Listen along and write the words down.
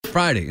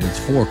Friday, and it's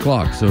 4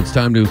 o'clock. So it's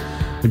time to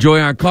enjoy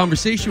our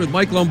conversation with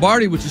Mike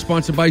Lombardi, which is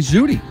sponsored by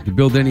Zudi. To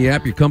build any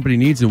app your company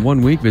needs in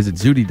 1 week, visit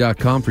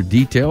Zudi.com for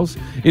details.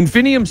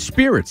 Infinium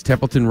Spirits,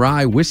 Templeton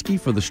Rye Whiskey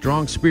for the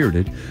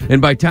strong-spirited.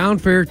 And by Town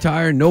Fair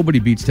Tire, nobody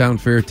beats Town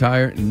Fair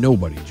Tire.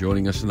 Nobody.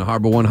 Joining us in the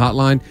Harbor One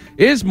hotline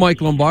is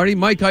Mike Lombardi.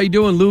 Mike, how you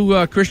doing?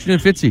 Lou, Christian,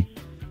 and Fitzy.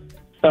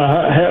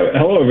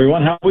 Hello,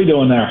 everyone. How are we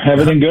doing there?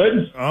 Everything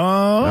good?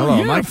 Hello,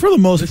 yeah, Mike. for the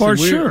most part,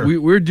 Listen, sure.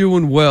 We're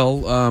doing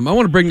well. I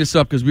want to bring this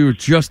up because we were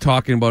just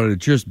talking about it. It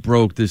just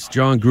broke, this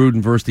John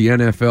Gruden versus the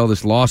NFL,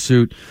 this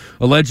lawsuit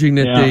alleging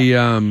that they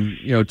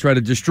try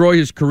to destroy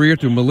his career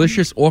through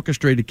malicious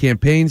orchestrated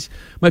campaigns.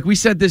 Mike, we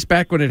said this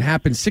back when it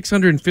happened,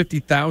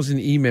 650,000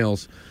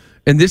 emails.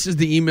 And this is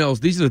the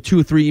emails. These are the 2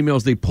 or 3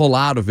 emails they pull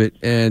out of it,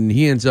 and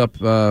he ends up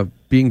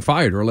being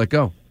fired or let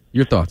go.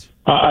 Your thoughts?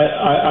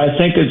 I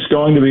think it's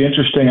going to be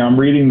interesting. I'm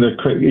reading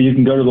you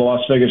can go to the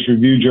Las Vegas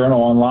Review-Journal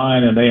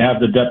online, and they have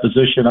the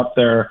deposition up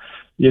there,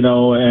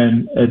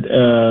 and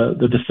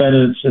the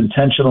defendant's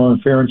intentional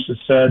interference has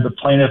said the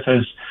plaintiff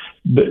has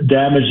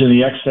damage in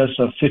the excess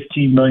of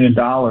 $15 million.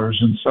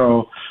 And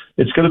so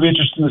it's going to be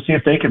interesting to see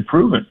if they can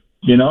prove it.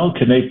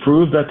 Can they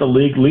prove that the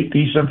league leaked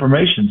these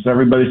information?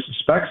 Everybody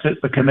suspects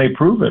it, but can they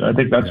prove it? I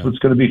think that's what's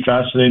going to be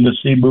fascinating to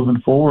see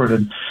moving forward.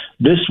 And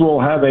this will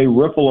have a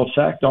ripple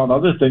effect on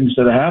other things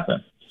that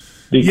happen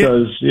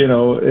because,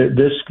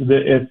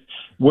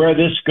 where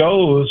this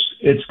goes,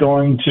 it's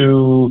going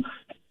to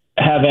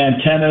have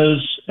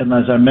antennas. And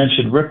as I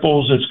mentioned,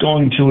 ripples, it's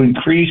going to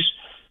increase,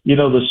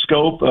 the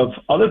scope of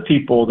other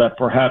people that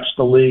perhaps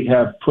the league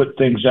have put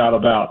things out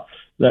about.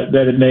 That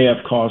it may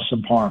have caused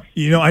some harm.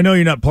 I know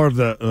you're not part of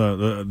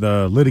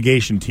the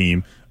litigation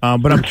team,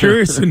 but I'm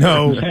curious to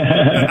know.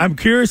 I'm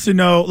curious to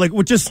know,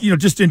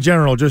 just in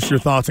general, just your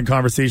thoughts and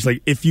conversations.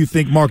 Like, if you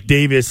think Mark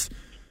Davis,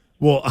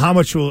 how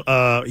much will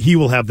he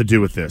will have to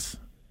do with this?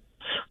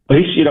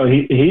 He's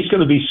he's going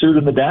to be sued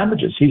in the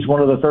damages. He's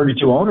one of the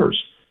 32 owners.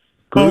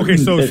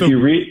 Gruden, you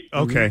read,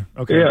 okay,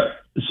 yeah.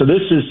 So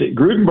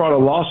Gruden brought a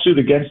lawsuit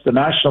against the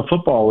National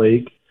Football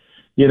League,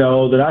 the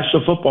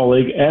National Football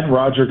League and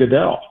Roger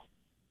Goodell.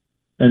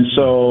 And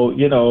so,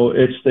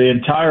 it's the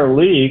entire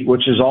league,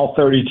 which is all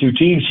 32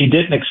 teams. He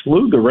didn't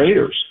exclude the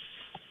Raiders.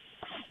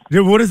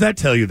 Dude, what does that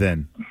tell you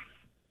then?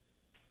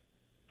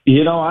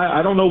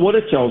 I don't know what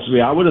it tells me.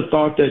 I would have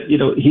thought that,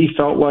 he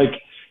felt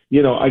like,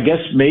 I guess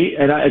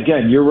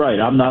again, you're right.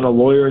 I'm not a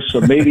lawyer,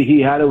 so maybe he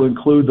had to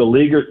include the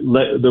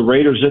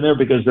Raiders in there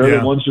because they're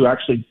the ones who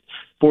actually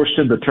forced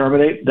him to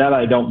terminate. That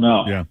I don't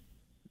know. Yeah.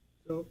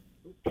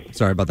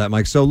 Sorry about that,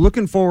 Mike. So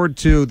looking forward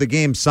to the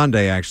game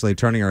Sunday, actually,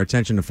 turning our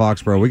attention to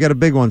Foxborough. We got a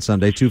big one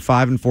Sunday, 2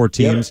 5-4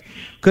 teams.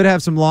 Yep. Could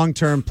have some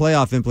long-term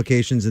playoff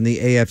implications in the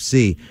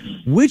AFC.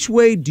 Which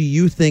way do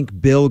you think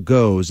Bill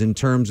goes in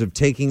terms of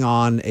taking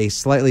on a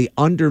slightly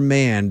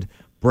undermanned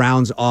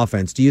Browns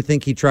offense? Do you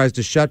think he tries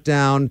to shut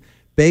down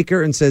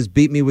Baker and says,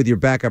 beat me with your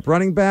backup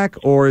running back?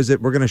 Or is it,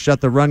 we're going to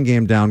shut the run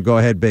game down, go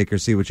ahead, Baker,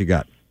 see what you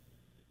got?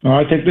 Well,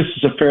 I think this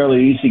is a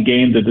fairly easy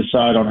game to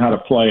decide on how to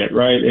play it,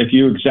 right? If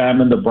you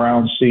examine the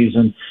Browns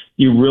season,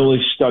 you really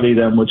study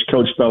them, which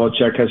Coach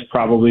Belichick has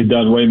probably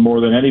done way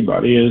more than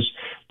anybody, is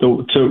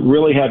to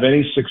really have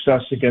any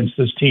success against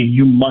this team,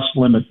 you must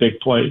limit big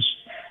plays.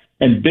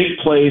 And big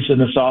plays in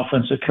this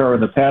offense occur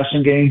in the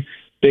passing game.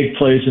 Big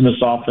plays in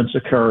this offense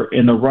occur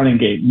in the running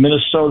game.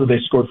 Minnesota, they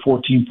scored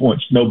 14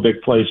 points, no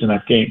big plays in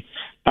that game.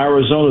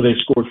 Arizona, they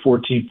scored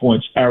 14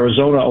 points.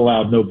 Arizona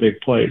allowed no big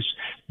plays.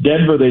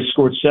 Denver, they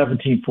scored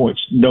 17 points,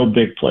 no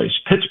big plays.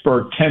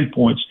 Pittsburgh, 10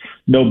 points,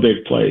 no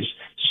big plays.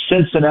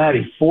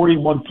 Cincinnati,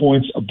 41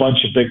 points, a bunch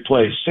of big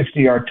plays.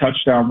 60-yard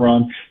touchdown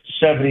run,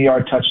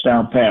 70-yard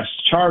touchdown pass.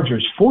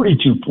 Chargers,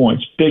 42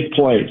 points, big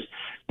plays.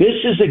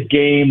 This is a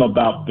game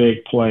about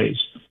big plays.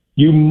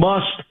 You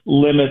must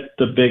limit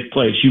the big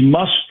plays. You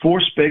must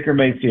force Baker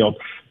Mayfield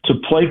to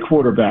play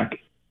quarterback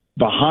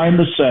behind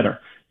the center,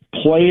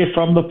 play it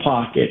from the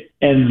pocket,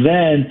 and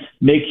then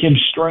make him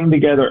string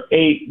together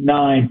 8,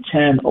 9,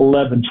 10,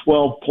 11,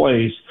 12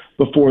 plays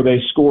before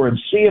they score and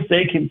see if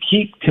they can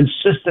keep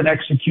consistent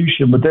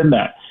execution within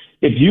that.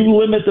 If you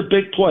limit the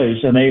big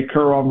plays and they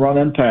occur on run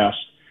and pass,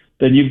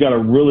 then you've got a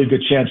really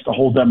good chance to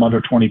hold them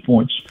under 20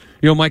 points.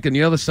 Mike, on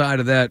the other side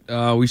of that,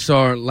 we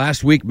saw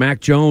last week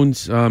Mac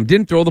Jones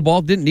didn't throw the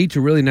ball, didn't need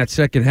to really in that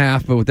second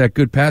half, but with that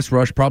good pass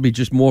rush, probably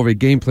just more of a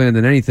game plan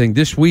than anything.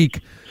 This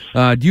week,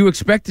 do you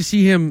expect to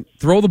see him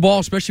throw the ball,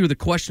 especially with a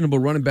questionable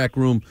running back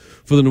room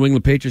for the New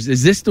England Patriots?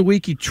 Is this the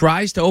week he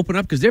tries to open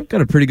up? Because they've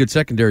got a pretty good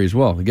secondary as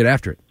well and get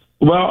after it.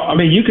 Well, I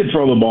mean, you can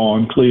throw the ball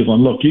in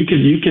Cleveland. Look, you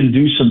can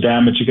do some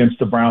damage against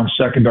the Browns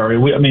secondary.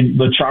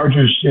 The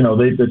Chargers,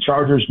 the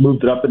Chargers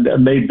moved it up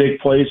and made big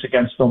plays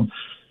against them.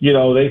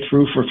 They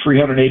threw for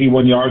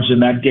 381 yards in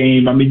that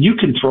game. I mean, you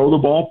can throw the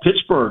ball.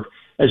 Pittsburgh,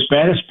 as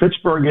bad as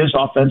Pittsburgh is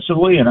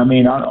offensively, and I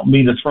don't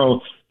mean to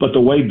throw, but the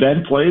way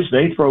Ben plays,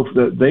 they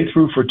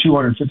threw for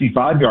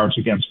 255 yards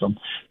against them.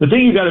 The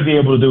thing you got to be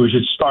able to do is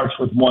it starts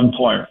with one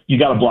player. You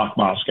got to block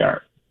Myles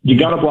Garrett.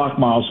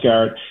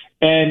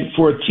 And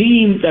for a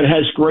team that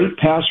has great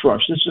pass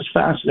rush, this is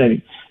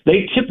fascinating.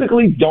 They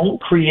typically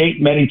don't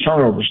create many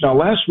turnovers. Now,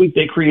 last week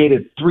they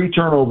created 3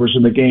 turnovers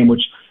in the game,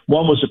 which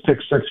one was a pick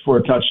six for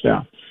a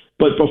touchdown.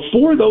 But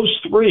before those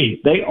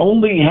 3, they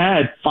only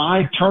had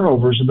 5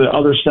 turnovers in the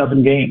other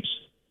 7 games.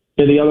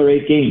 In the other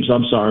 8 games,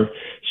 I'm sorry.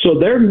 So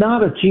they're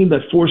not a team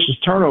that forces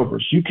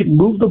turnovers. You can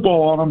move the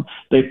ball on them.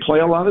 They play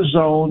a lot of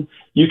zone.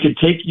 You could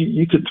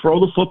throw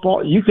the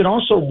football. You can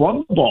also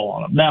run the ball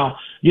on them. Now,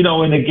 in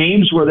the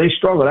games where they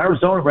struggled,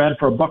 Arizona ran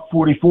for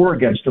 $144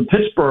 against them.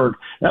 Pittsburgh,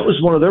 that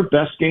was one of their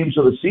best games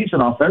of the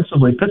season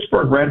offensively.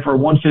 Pittsburgh ran for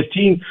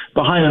 115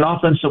 behind an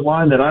offensive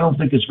line that I don't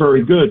think is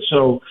very good.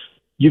 So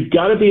you've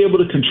got to be able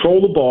to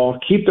control the ball,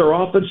 keep their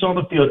offense on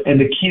the field, and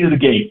the key to the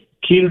game.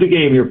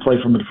 Here, play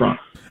from in front.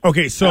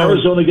 Okay, so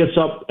Arizona gets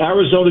up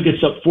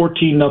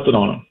 14-0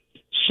 on them.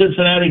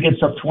 Cincinnati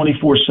gets up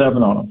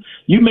 24-7 on them.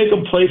 You make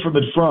them play from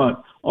in front,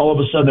 all of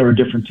a sudden they're a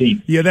different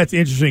team. Yeah, that's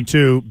interesting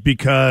too,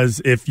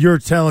 because if you're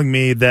telling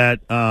me that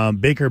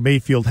Baker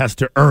Mayfield has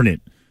to earn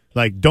it,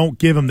 like don't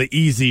give him the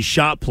easy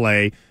shot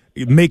play,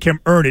 make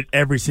him earn it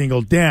every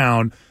single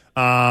down.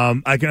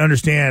 I can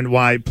understand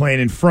why playing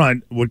in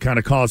front would kind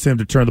of cause him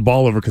to turn the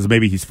ball over because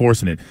maybe he's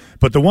forcing it.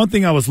 But the one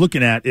thing I was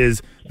looking at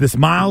is this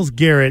Myles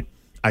Garrett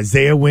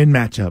Isaiah Wynn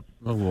matchup.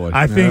 Oh boy!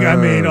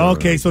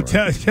 Okay. So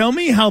tell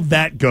me how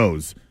that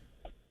goes.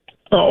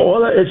 Oh,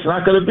 well, it's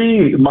not going to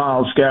be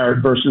Myles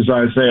Garrett versus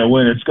Isaiah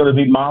Wynn. It's going to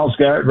be Myles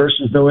Garrett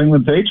versus New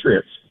England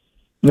Patriots.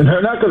 And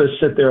they're not going to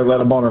sit there and let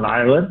him on an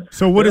island.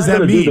 So what does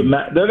that mean?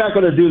 They're not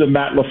going to do the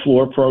Matt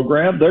LaFleur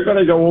program. They're going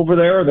to go over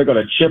there and they're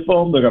going to chip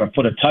them. They're going to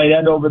put a tight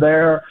end over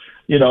there.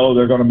 They're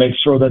going to make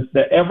sure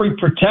that every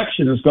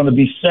protection is going to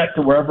be set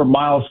to wherever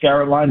Myles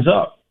Garrett lines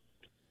up.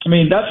 I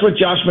mean, that's what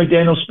Josh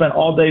McDaniels spent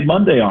all day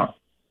Monday on.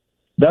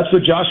 That's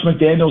what Josh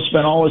McDaniels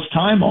spent all his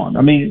time on.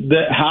 I mean,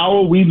 how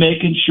are we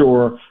making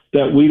sure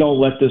that we don't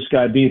let this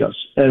guy beat us?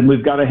 And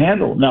we've got to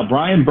handle it. Now,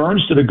 Brian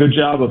Burns did a good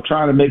job of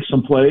trying to make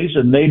some plays,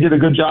 and they did a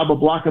good job of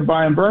blocking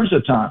Brian Burns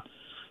at times.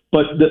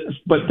 But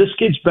this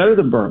kid's better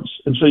than Burns.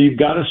 And so you've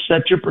got to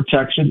set your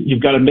protection.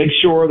 You've got to make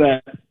sure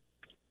that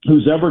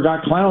who's ever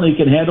got Clowney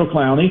can handle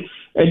Clowney.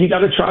 And you got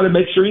to try to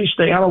make sure you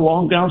stay out of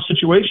long down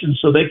situations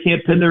so they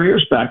can't pin their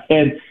ears back.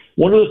 And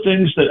one of the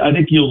things that I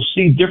think you'll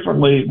see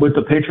differently what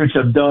the Patriots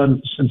have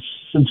done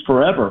since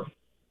forever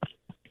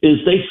is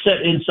they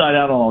set inside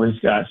out on all these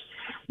guys.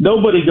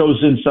 Nobody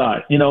goes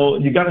inside. You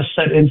got to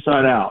set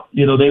inside out.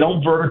 They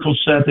don't vertical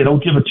set. They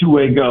don't give a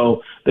two-way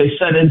go. They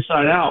set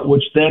inside out,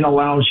 which then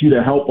allows you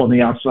to help on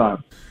the outside.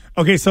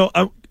 Okay, so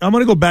I'm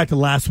going to go back to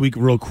last week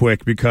real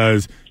quick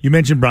because you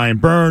mentioned Brian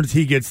Burns.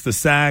 He gets the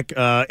sack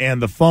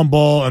and the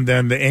fumble, and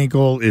then the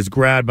ankle is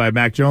grabbed by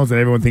Mac Jones,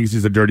 and everyone thinks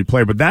he's a dirty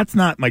player. But that's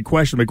not my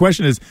question. My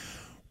question is,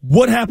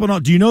 what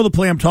happened do you know the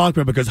play I'm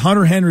talking about? Because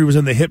Hunter Henry was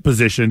in the hip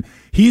position.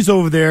 He's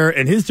over there,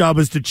 and his job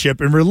is to chip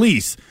and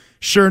release.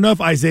 Sure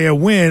enough, Isaiah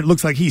Wynn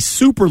looks like he's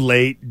super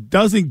late,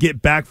 doesn't get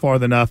back far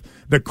enough.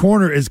 The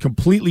corner is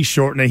completely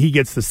short, and he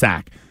gets the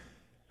sack.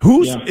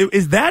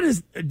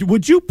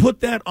 Would you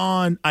put that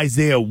on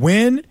Isaiah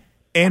Wynn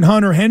and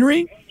Hunter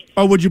Henry,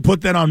 or would you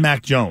put that on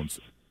Mac Jones?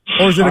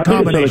 Or is it a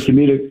combination?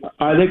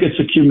 I think it's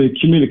a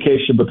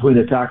communication between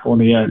the tackle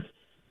and the end.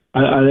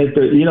 I think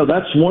that,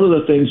 that's one of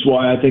the things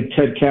why I think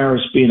Ted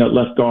Karras being at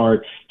left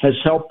guard has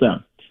helped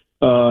them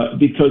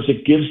because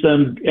it gives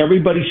them,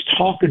 everybody's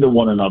talking to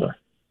one another,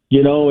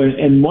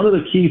 and one of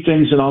the key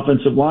things in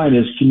offensive line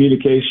is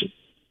communication.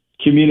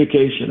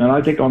 And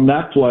I think on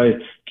that play,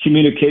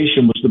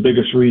 communication was the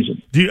biggest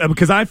reason.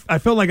 Because I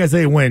felt like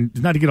Isaiah Wynn,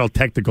 not to get all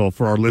technical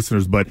for our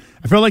listeners, but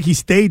I felt like he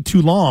stayed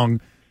too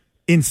long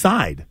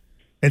inside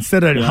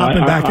instead of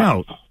hopping back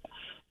out.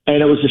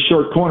 And it was a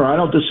short corner. I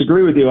don't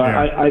disagree with you.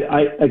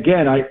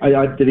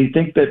 Yeah. Did he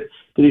think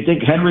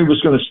Henry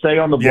was going to stay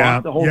on the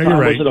block the whole time?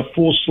 Right. Was it a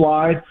full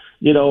slide?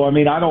 I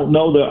don't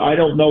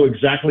know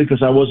exactly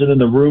because I wasn't in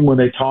the room when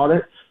they taught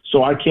it.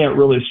 So I can't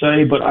really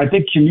say, but I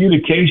think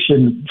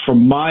communication,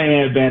 from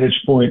my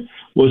vantage point,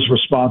 was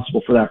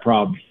responsible for that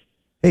problem.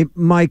 Hey,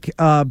 Mike,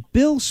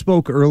 Bill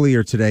spoke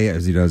earlier today,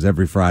 as he does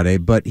every Friday,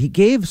 but he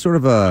gave sort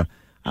of a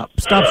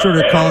stop short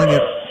of calling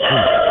it.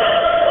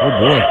 Oh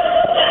boy!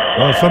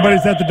 Oh,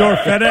 somebody's at the door.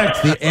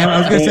 FedEx. I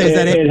was going to say, is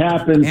that it? It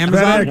happens.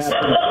 Amazon.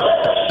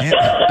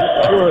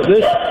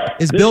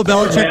 Is Bill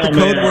Belichick the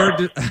code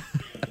word?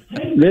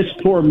 This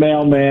poor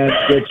mailman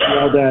gets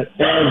yelled at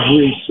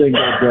every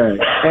single day.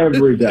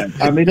 Every day.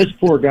 I mean, this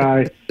poor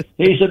guy,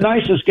 he's the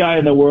nicest guy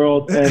in the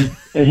world, and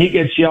he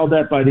gets yelled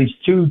at by these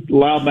two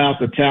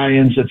loudmouth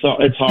Italians. It's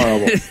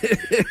horrible.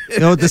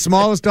 The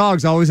smallest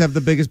dogs always have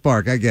the biggest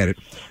bark. I get it.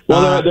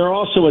 Well, they're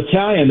also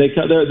Italian. They're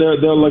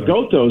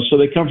Lagottos, so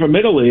they come from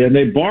Italy, and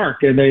they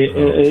bark, and they,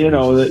 they're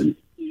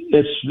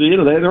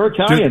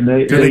Italian.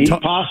 They eat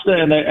pasta,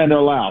 and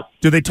they're loud.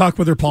 Do they talk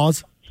with their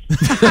paws?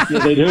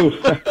 Yeah, they do.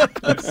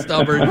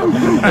 Stubborn.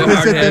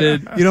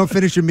 Hard-headed. You don't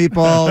finish your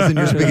meatballs and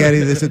your spaghetti.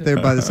 They sit there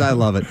by the side. I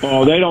love it.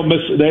 Oh, they don't miss.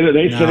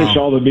 They finish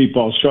all the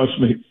meatballs.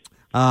 Trust me.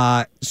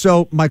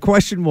 So my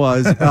question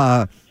was,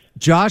 Bill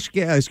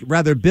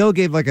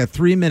gave like a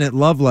 3-minute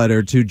love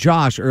letter to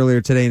Josh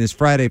earlier today in his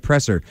Friday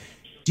presser.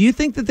 Do you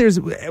think that there's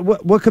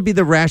what could be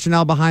the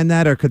rationale behind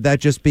that, or could that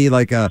just be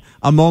like a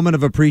moment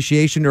of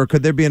appreciation, or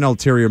could there be an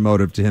ulterior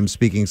motive to him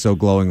speaking so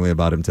glowingly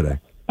about him today?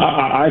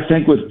 I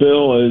think with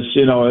Bill is,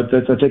 I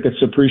think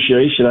it's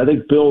appreciation. I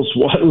think Bill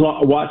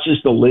watches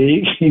the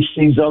league. He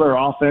sees other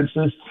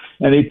offenses,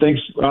 and he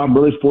thinks, I'm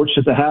really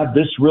fortunate to have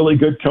this really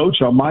good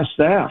coach on my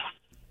staff.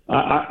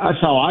 That's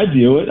how I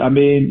view it. I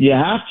mean, you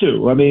have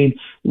to. I mean,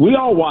 we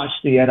all watch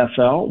the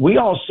NFL. We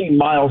all see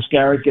Myles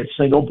Garrett get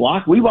single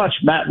blocked. We watch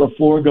Matt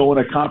LaFleur go in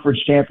a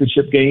conference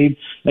championship game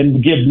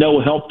and give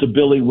no help to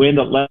Billy Wynn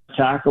at left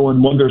tackle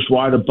and wonders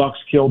why the Bucs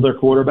killed their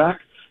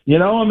quarterback.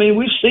 I mean,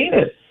 we've seen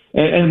it.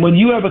 And when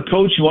you have a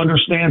coach who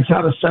understands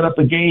how to set up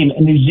a game,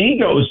 and his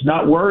ego is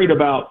not worried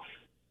about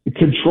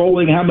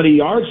controlling how many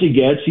yards he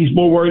gets, he's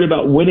more worried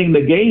about winning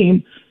the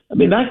game. I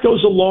mean, that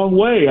goes a long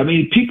way. I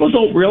mean, people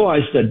don't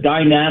realize the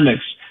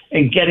dynamics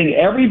and getting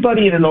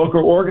everybody in an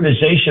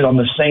organization on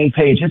the same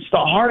page. It's the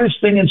hardest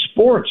thing in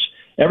sports.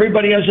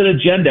 Everybody has an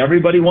agenda.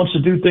 Everybody wants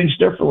to do things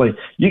differently.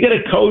 You get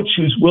a coach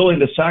who's willing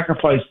to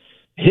sacrifice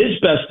his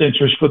best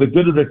interest for the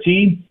good of the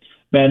team,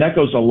 man, that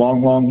goes a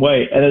long, long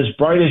way. And as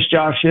bright as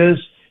Josh is,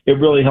 it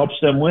really helps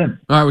them win.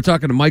 All right, we're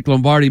talking to Mike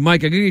Lombardi.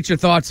 Mike, I'm going to get your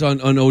thoughts on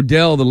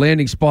Odell, the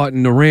landing spot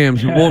in the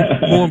Rams.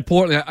 More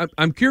importantly,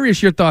 I'm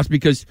curious your thoughts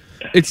because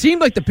it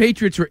seemed like the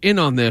Patriots were in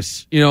on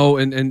this,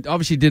 and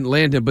obviously didn't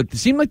land him, but it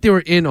seemed like they were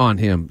in on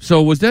him.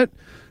 So does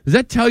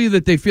that tell you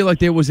that they feel like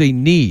there was a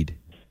need?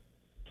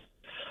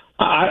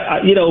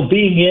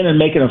 Being in and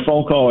making a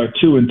phone call are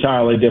two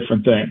entirely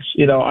different things.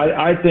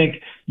 I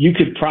think you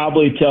could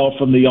probably tell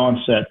from the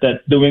onset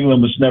that New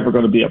England was never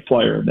going to be a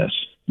player in this.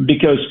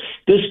 Because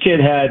this kid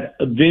had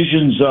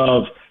visions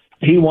of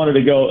he wanted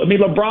to go. I mean,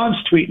 LeBron's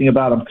tweeting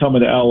about him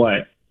coming to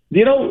L.A.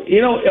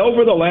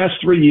 Over the last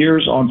 3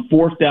 years on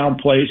fourth down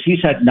plays, he's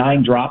had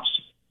 9 drops.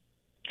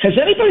 Has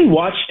anybody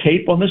watched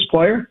tape on this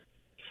player?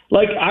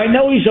 Like, I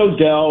know he's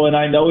Odell, and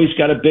I know he's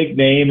got a big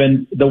name,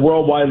 and the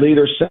worldwide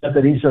leader said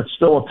that he's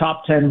still a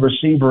top 10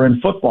 receiver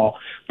in football.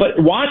 But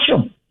watch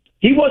him.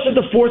 He wasn't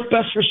the fourth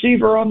best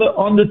receiver on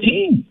the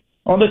team,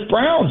 on the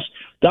Browns.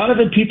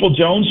 Donovan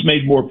Peoples-Jones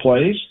made more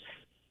plays.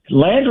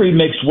 Landry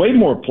makes way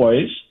more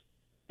plays,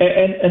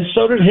 and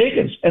so did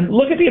Higgins. And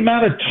look at the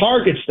amount of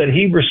targets that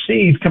he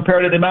received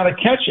compared to the amount of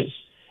catches.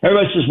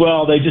 Everybody says,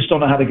 well, they just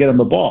don't know how to get him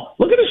the ball.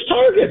 Look at his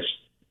targets.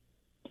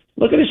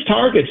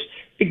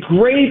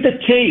 Grade the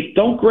tape.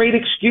 Don't grade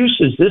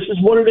excuses. This is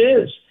what it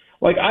is.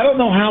 Like, I don't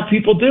know how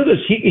people do this.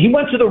 He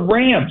went to the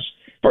Rams.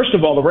 First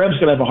of all, the Rams are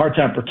going to have a hard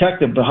time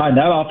protecting behind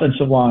that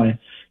offensive line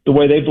the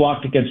way they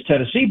blocked against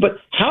Tennessee. But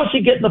how's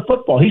he getting the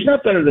football? He's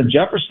not better than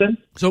Jefferson.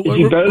 So is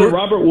he better than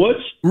Robert Woods?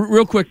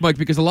 Real quick, Mike,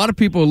 because a lot of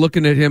people are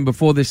looking at him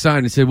before they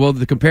signed and said, well,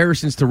 the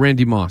comparisons to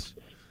Randy Moss.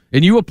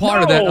 And you were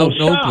part of that out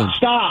in Oakland.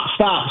 Stop.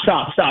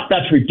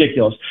 That's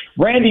ridiculous.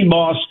 Randy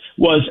Moss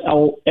was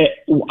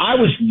I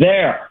was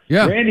there.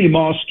 Yeah. Randy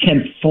Moss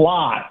can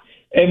fly.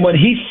 And when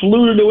he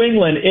flew to New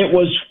England, it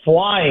was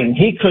flying.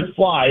 He could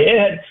fly.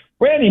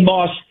 Randy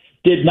Moss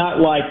did not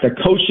like the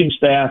coaching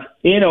staff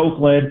in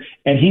Oakland,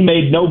 and he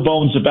made no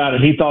bones about it.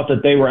 He thought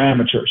that they were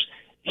amateurs.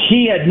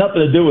 He had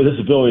nothing to do with his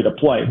ability to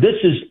play. This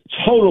is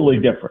totally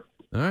different.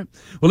 All right.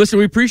 Well, listen,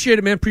 we appreciate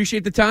it, man.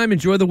 Appreciate the time.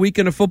 Enjoy the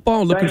weekend of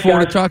football. Looking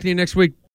forward to talking to you next week.